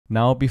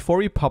Now, before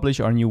we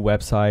publish our new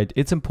website,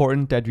 it's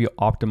important that we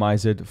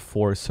optimize it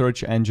for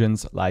search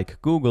engines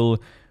like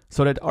Google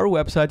so that our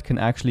website can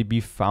actually be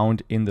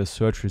found in the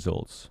search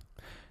results.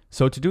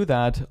 So to do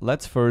that,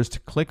 let's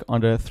first click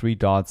on the three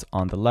dots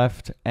on the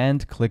left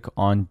and click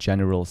on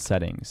General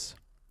Settings.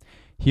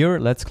 Here,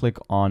 let's click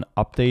on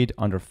Update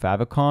under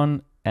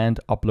favicon and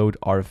upload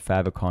our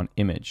favicon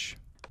image.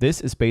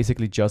 This is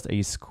basically just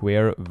a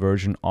square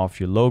version of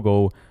your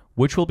logo,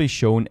 which will be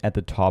shown at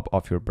the top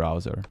of your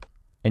browser.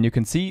 And you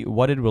can see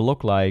what it will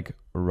look like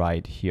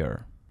right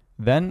here.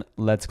 Then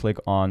let's click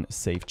on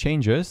Save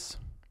Changes.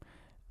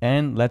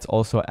 And let's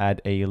also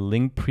add a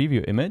link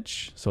preview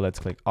image. So let's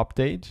click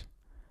Update,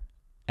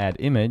 Add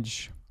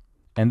Image,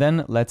 and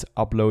then let's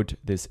upload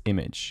this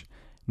image.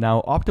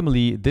 Now,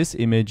 optimally, this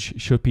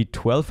image should be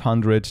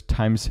 1200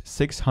 times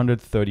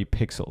 630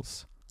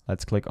 pixels.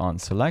 Let's click on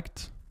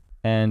Select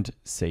and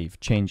Save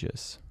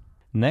Changes.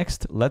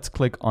 Next, let's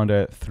click on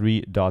the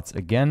three dots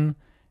again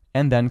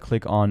and then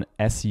click on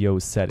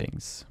SEO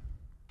Settings.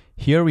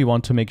 Here we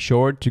want to make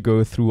sure to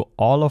go through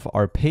all of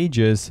our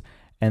pages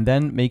and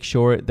then make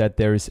sure that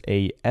there's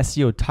a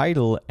SEO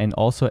title and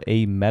also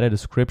a meta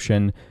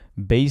description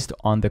based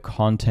on the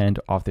content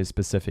of this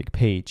specific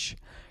page.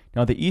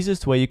 Now, the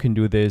easiest way you can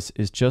do this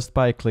is just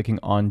by clicking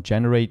on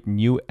Generate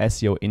New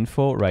SEO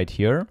Info right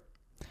here,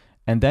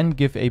 and then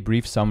give a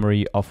brief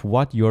summary of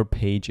what your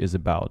page is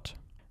about.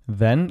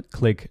 Then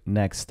click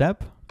Next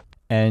Step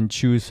and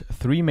choose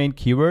three main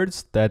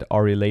keywords that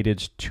are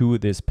related to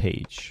this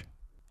page,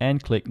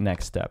 and click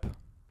Next Step.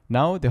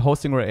 Now, the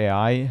Hostinger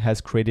AI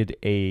has created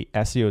a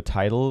SEO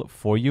title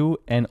for you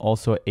and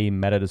also a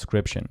meta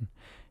description.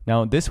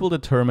 Now, this will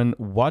determine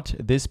what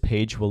this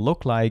page will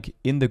look like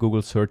in the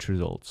Google search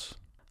results.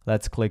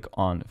 Let's click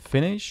on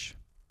Finish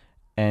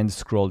and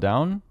scroll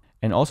down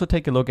and also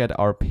take a look at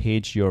our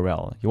page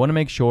URL. You want to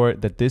make sure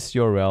that this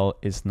URL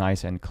is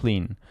nice and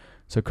clean.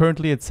 So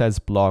currently it says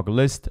blog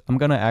list. I'm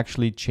going to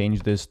actually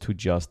change this to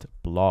just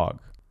blog.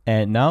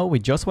 And now we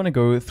just want to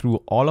go through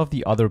all of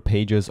the other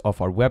pages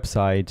of our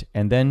website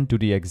and then do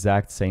the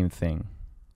exact same thing.